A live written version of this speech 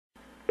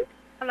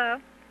Hello?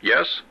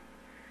 Yes?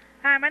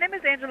 Hi, my name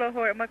is Angela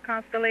Horton with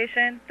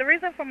Constellation. The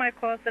reason for my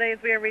call today is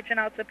we are reaching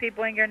out to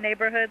people in your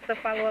neighborhood to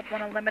follow up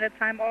on a limited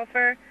time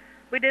offer.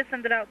 We did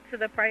send it out to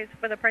the price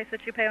that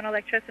you pay on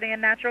electricity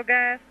and natural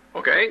gas.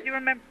 Okay. Do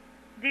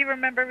you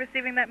remember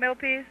receiving that mail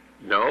piece?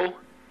 No?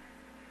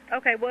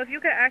 Okay, well, if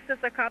you could access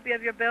a copy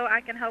of your bill,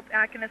 I can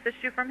assist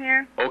you from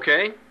here.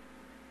 Okay.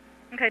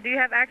 Okay, do you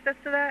have access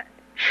to that?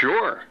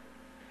 Sure.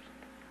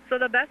 So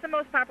the best and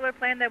most popular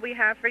plan that we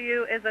have for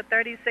you is a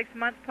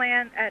 36-month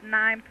plan at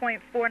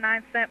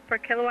 9.49 cents per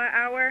kilowatt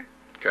hour.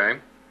 Okay.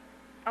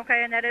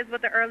 Okay, and that is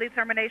with the early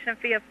termination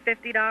fee of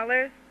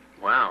 $50.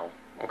 Wow.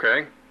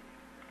 Okay.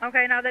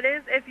 Okay, now that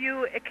is if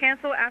you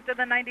cancel after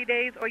the 90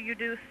 days or you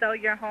do sell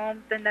your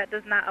home, then that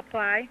does not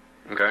apply.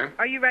 Okay.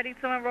 Are you ready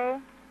to enroll?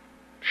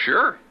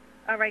 Sure.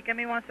 All right, give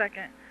me 1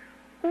 second.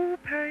 Ooh,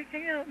 Perry,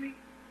 can you help me?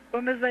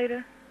 Or Ms.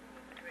 Veda?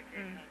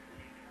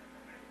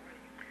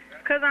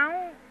 Because I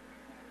don't...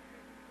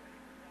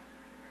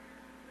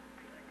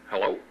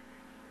 Hello?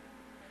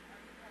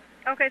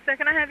 Okay, sir,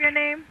 can I have your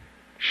name?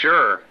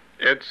 Sure.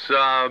 It's,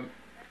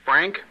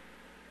 Frank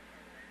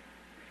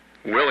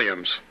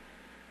Williams.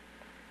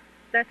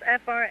 That's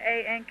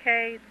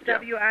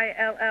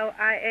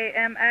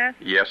FrankWilliams.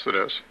 Yes, it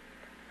is.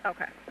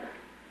 Okay.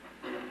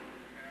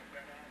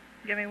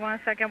 Give me 1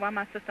 second while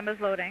my system is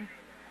loading.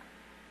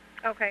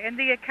 Okay, and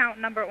the account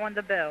number on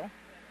the bill.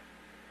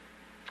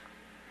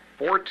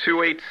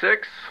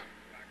 4286.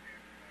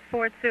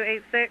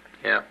 4286.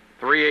 Yeah.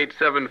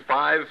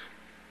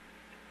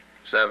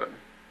 38757.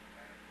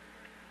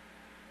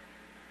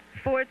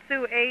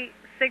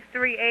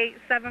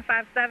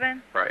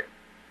 428-638-757. Right.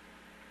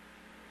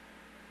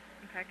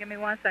 Okay, give me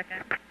 1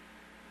 second.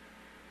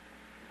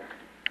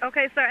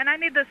 Okay, sir, and I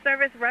need the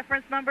service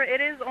reference number. It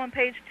is on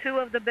page 2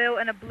 of the bill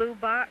in a blue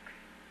box.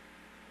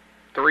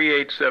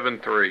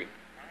 3873.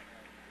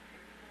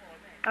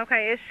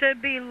 Okay, it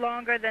should be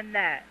longer than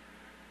that.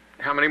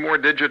 How many more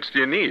digits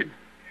do you need?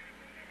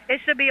 It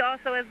should be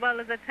also as well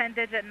as a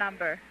 10-digit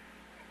number.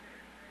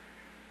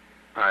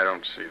 I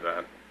don't see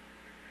that.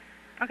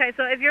 Okay,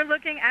 so if you're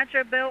looking at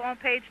your bill on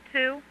page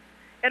 2,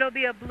 it'll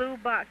be a blue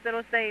box.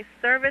 It'll say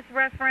service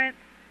reference,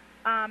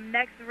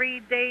 next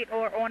read date,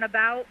 or on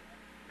about.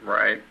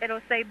 Right. It'll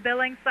say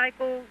billing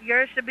cycle.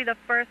 Yours should be the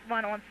first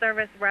one on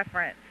service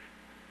reference.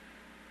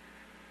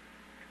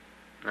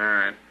 All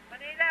right.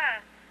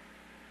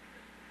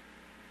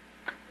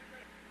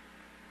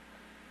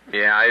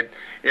 Yeah,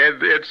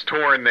 it's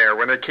torn there.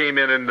 When it came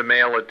in the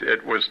mail,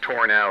 it was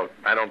torn out.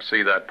 I don't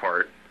see that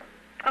part.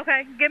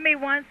 Okay, give me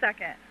 1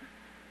 second.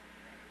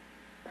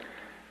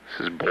 This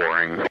is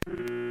boring.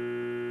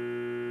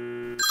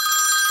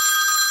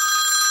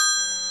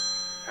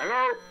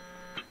 Hello?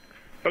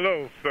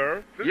 Hello,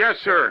 sir. Yes,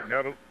 sir.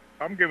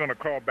 I'm giving a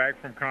call back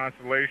from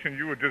Constellation.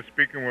 You were just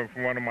speaking with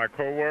one of my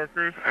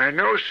coworkers.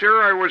 No,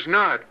 sir, I was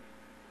not.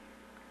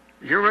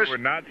 You were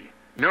not?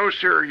 No,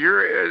 sir.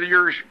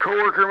 Your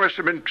coworker must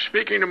have been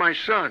speaking to my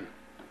son.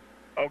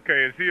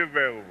 Okay, is he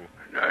available?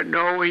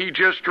 No, he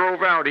just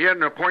drove out. He had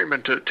an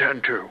appointment to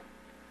attend to.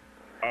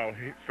 Oh,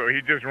 so he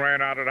just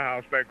ran out of the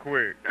house that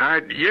quick?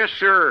 Yes,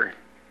 sir.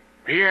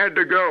 He had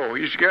to go.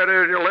 He's got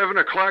an 11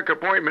 o'clock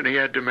appointment he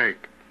had to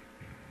make.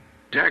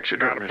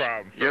 Taxidermist. Not a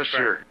problem. Yes,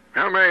 sir.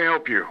 How may I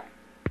help you?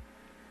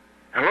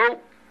 Hello?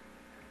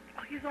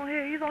 Oh, he's on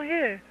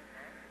here.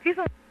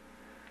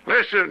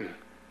 Listen,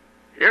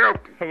 Hello?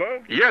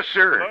 Yes,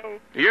 sir. Hello?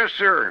 Yes,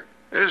 sir.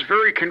 It is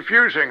very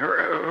confusing.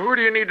 Who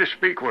do you need to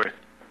speak with?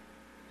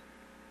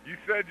 You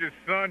said your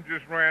son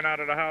just ran out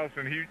of the house,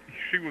 and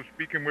she was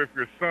speaking with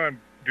your son.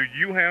 Do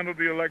you handle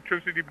the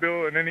electricity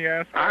bill in any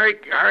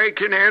aspect? I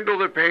can handle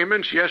the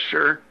payments, yes,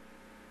 sir.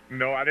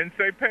 No, I didn't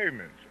say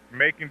payments.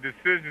 Making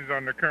decisions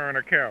on the current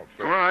account.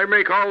 So. Well, I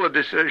make all the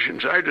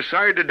decisions. I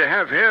decided to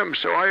have him,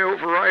 so I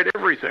override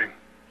everything.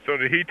 So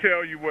did he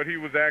tell you what he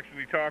was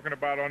actually talking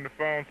about on the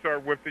phone, sir,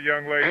 with the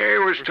young lady? He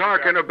was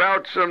talking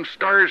about some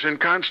stars and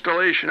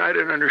constellation. I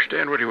didn't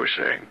understand what he was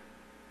saying.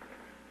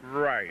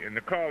 Right, and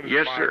the call is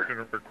yes, monitored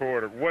sir. and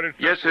recorded. What it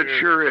yes, it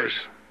sure is.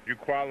 You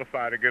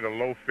qualify to get a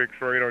low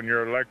fixed rate on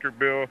your electric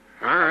bill,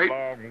 all right,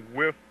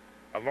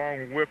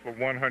 along with a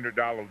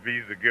 $100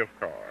 Visa gift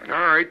card.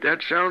 All right,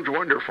 that sounds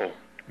wonderful.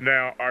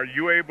 Now, are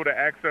you able to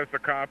access a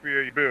copy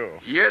of your bill?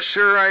 Yes,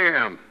 sir, I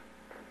am.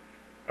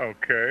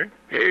 Okay.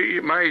 Hey,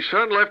 my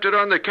son left it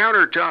on the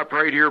countertop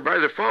right here by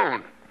the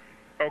phone.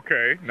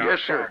 Okay. Yes,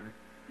 sir.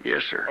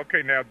 Yes, sir.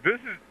 Okay, now this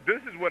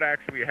is what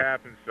actually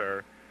happened,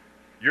 sir.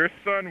 Your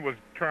son was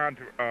trying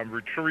to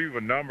retrieve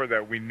a number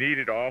that we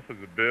needed off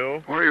of the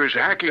bill. Well, he was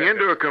hacking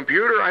into a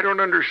computer? I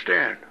don't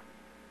understand.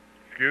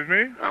 Excuse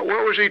me?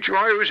 Why was he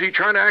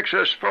trying to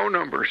access phone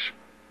numbers?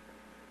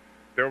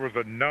 There was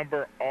a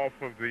number off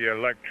of the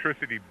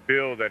electricity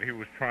bill that he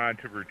was trying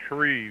to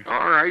retrieve.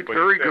 All right,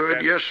 very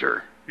good. Yes,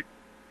 sir.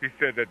 He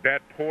said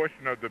that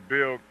portion of the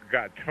bill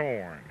got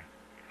torn.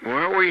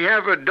 Well, we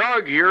have a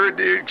dog here.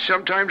 It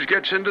sometimes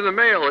gets into the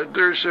mail.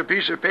 There's a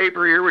piece of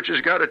paper here which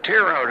has got a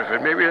tear out of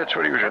it. Maybe that's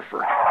what he was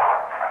referring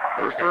to.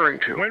 referring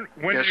to.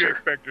 When Yes, do you sir.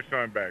 expect your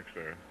son back,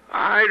 sir?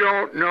 I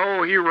don't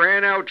know. He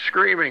ran out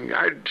screaming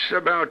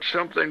about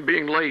something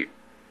being late.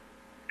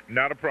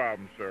 Not a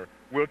problem, sir.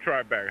 We'll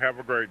try back. Have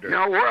a great day.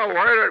 Now,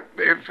 well,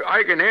 if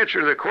I can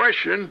answer the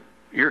question,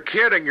 you're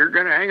kidding. You're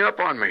going to hang up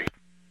on me.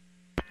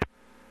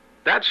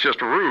 That's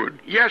just rude.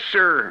 Yes,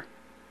 sir.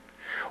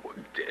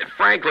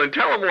 Franklin,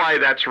 tell him why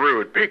that's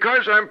rude.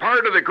 Because I'm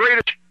part of the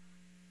greatest...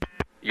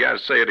 You gotta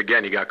say it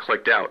again. You got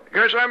clicked out.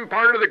 Because I'm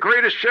part of the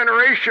greatest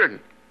generation.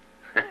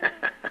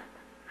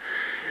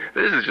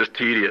 This is just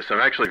tedious. I'm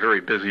actually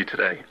very busy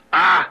today.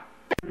 Ah!